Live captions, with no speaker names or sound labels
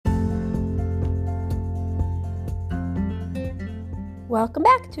Welcome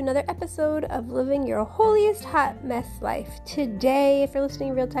back to another episode of Living Your Holiest Hot Mess Life. Today, if you're listening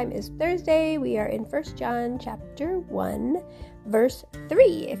in real time, is Thursday. We are in 1 John chapter 1, verse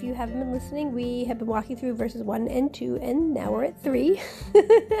 3. If you haven't been listening, we have been walking through verses 1 and 2, and now we're at 3.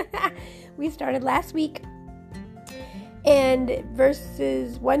 We started last week, and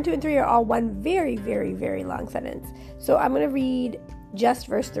verses 1, 2, and 3 are all one very, very, very long sentence. So I'm going to read just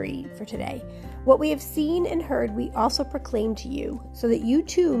verse 3 for today. What we have seen and heard, we also proclaim to you, so that you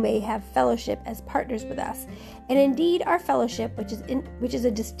too may have fellowship as partners with us. And indeed, our fellowship, which is a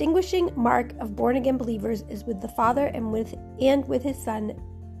distinguishing mark of born-again believers, is with the Father and with His Son,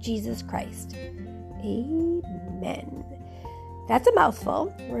 Jesus Christ. Amen. That's a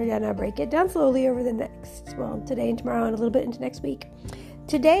mouthful. We're going to break it down slowly over today and tomorrow and a little bit into next week.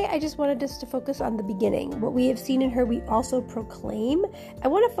 Today, I just wanted us to focus on the beginning. What we have seen and heard, we also proclaim. I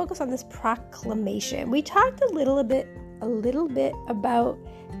want to focus on this proclamation. We talked a little bit about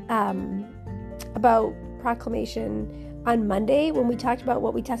proclamation on Monday when we talked about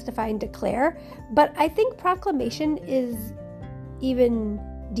what we testify and declare. But I think proclamation is even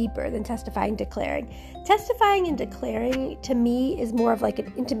deeper than testifying and declaring. Testifying and declaring, to me, is more of like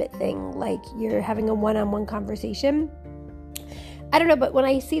an intimate thing, like you're having a one-on-one conversation. I don't know, but when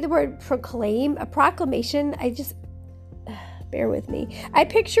I see the word proclaim, a proclamation, I just, bear with me. I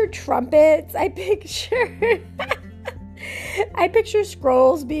picture trumpets. I picture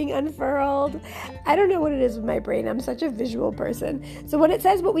scrolls being unfurled. I don't know what it is with my brain. I'm such a visual person. So when it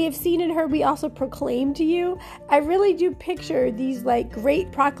says what we have seen and heard, we also proclaim to you, I really do picture these like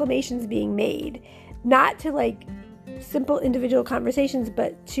great proclamations being made, not to like simple individual conversations,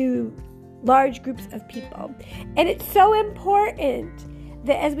 but to large groups of people. And it's so important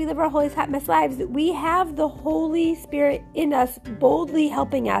that as we live our holiest hot mess lives, that we have the Holy Spirit in us, boldly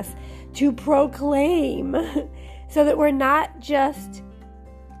helping us to proclaim, so that we're not just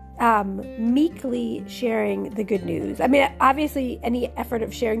meekly sharing the good news. I mean, obviously, any effort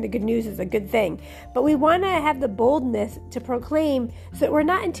of sharing the good news is a good thing, but we want to have the boldness to proclaim so that we're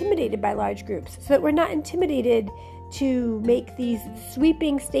not intimidated by large groups, so that we're not intimidated to make these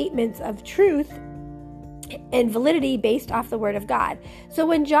sweeping statements of truth and validity based off the Word of God. So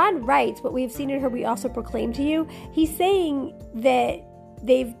when John writes, what we have seen and heard, we also proclaim to you, he's saying that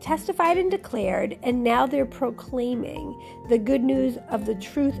they've testified and declared, and now they're proclaiming the good news of the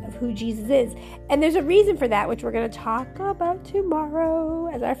truth of who Jesus is. And there's a reason for that, which we're going to talk about tomorrow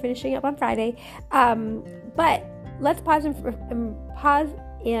as our finishing up on Friday. But let's pause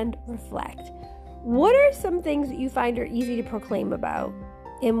and reflect. What are some things that you find are easy to proclaim about?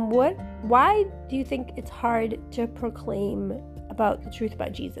 And why do you think it's hard to proclaim about the truth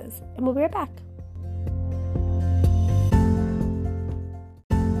about Jesus? And we'll be right back.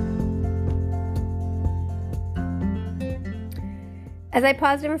 As I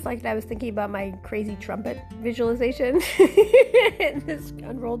paused and reflected, I was thinking about my crazy trumpet visualization in this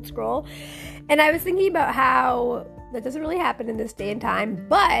unrolled scroll. And I was thinking about how that doesn't really happen in this day and time,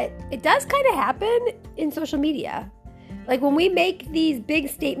 but it does kind of happen in social media. Like when we make these big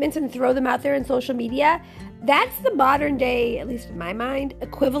statements and throw them out there in social media, that's the modern day, at least in my mind,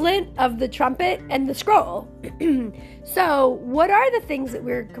 equivalent of the trumpet and the scroll. So what are the things that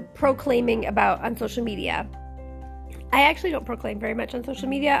we're proclaiming about on social media? I actually don't proclaim very much on social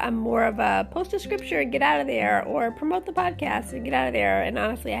media. I'm more of a post a scripture and get out of there, or promote the podcast and get out of there. And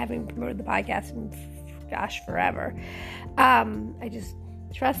honestly, I haven't promoted the podcast in forever. I just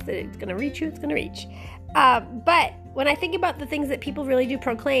trust that it's going to reach who it's going to reach. But when I think about the things that people really do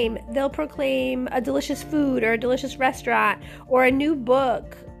proclaim, they'll proclaim a delicious food or a delicious restaurant or a new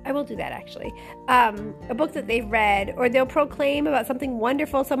book. I will do that actually. A book that they've read, or they'll proclaim about something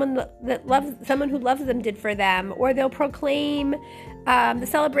wonderful someone who loves them did for them, or they'll proclaim the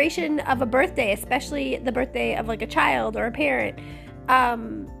celebration of a birthday, especially the birthday of like a child or a parent.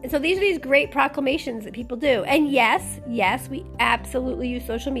 And so these are these great proclamations that people do. And yes, we absolutely use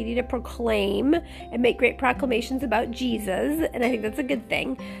social media to proclaim and make great proclamations about Jesus. And I think that's a good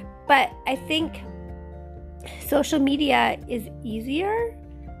thing. But I think social media is easier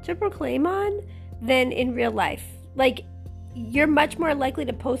to proclaim on than in real life. Like, you're much more likely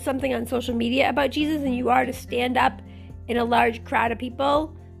to post something on social media about Jesus than you are to stand up in a large crowd of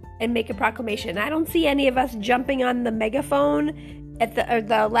people and make a proclamation. I don't see any of us jumping on the megaphone at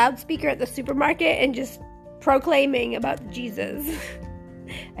the loudspeaker at the supermarket and just proclaiming about Jesus.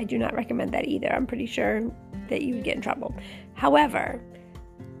 I do not recommend that either. I'm pretty sure that you would get in trouble. However,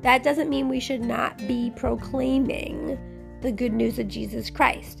 that doesn't mean we should not be proclaiming the good news of Jesus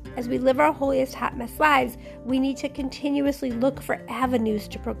Christ. As we live our holiest hot mess lives, we need to continuously look for avenues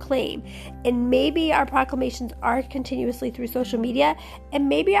to proclaim. And maybe our proclamations are continuously through social media, and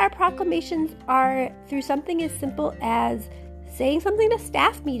maybe our proclamations are through something as simple as saying something to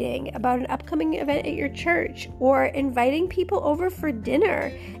staff meeting about an upcoming event at your church, or inviting people over for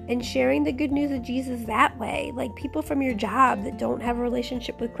dinner and sharing the good news of Jesus that way, like people from your job that don't have a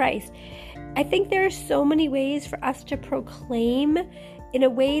relationship with Christ. I think there are so many ways for us to proclaim in a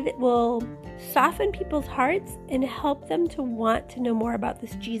way that will soften people's hearts and help them to want to know more about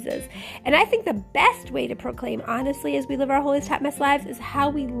this Jesus. And I think the best way to proclaim, honestly, as we live our holiest hot mess lives, is how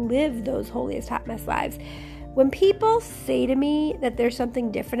we live those holiest hot mess lives. When people say to me that there's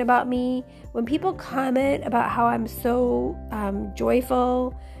something different about me, when people comment about how I'm so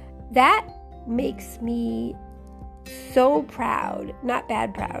joyful, that makes me so proud. Not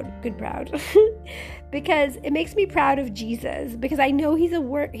bad proud, good proud. Because it makes me proud of Jesus, because I know he's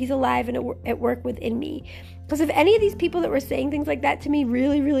alive and at work within me. Because if any of these people that were saying things like that to me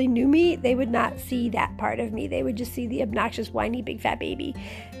really, really knew me, they would not see that part of me. They would just see the obnoxious, whiny, big fat baby.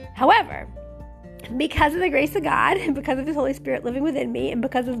 However, because of the grace of God, and because of his Holy Spirit living within me, and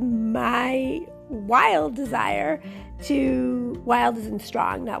because of my wild desire to, wild as in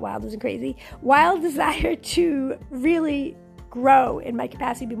strong, not wild as in crazy, wild desire to really grow in my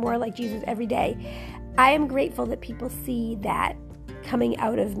capacity to be more like Jesus every day, I am grateful that people see that coming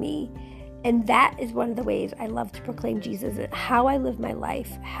out of me. And that is one of the ways I love to proclaim Jesus, how I live my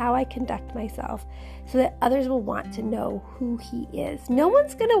life, how I conduct myself, so that others will want to know who he is. No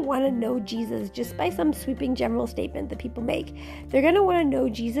one's going to want to know Jesus just by some sweeping general statement that people make. They're going to want to know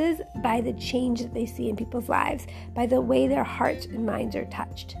Jesus by the change that they see in people's lives, by the way their hearts and minds are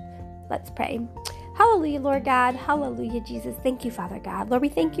touched. Let's pray. Hallelujah, Lord God. Hallelujah, Jesus. Thank you, Father God. Lord, we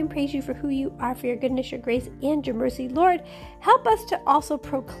thank you and praise you for who you are, for your goodness, your grace, and your mercy. Lord, help us to also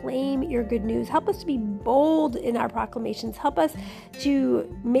proclaim your good news. Help us to be bold in our proclamations. Help us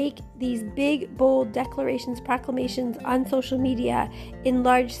to make these big, bold declarations, proclamations on social media, in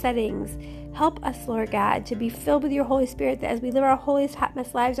large settings. Help us, Lord God, to be filled with your Holy Spirit, that as we live our holiest hot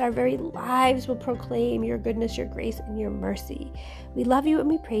mess lives, our very lives will proclaim your goodness, your grace, and your mercy. We love you and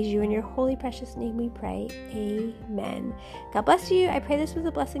we praise you. In your holy, precious name we pray. Amen. God bless you. I pray this was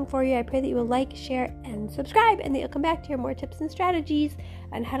a blessing for you. I pray that you will like, share, and subscribe, and that you'll come back to hear more tips and strategies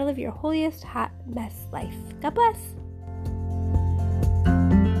on how to live your holiest hot mess life. God bless.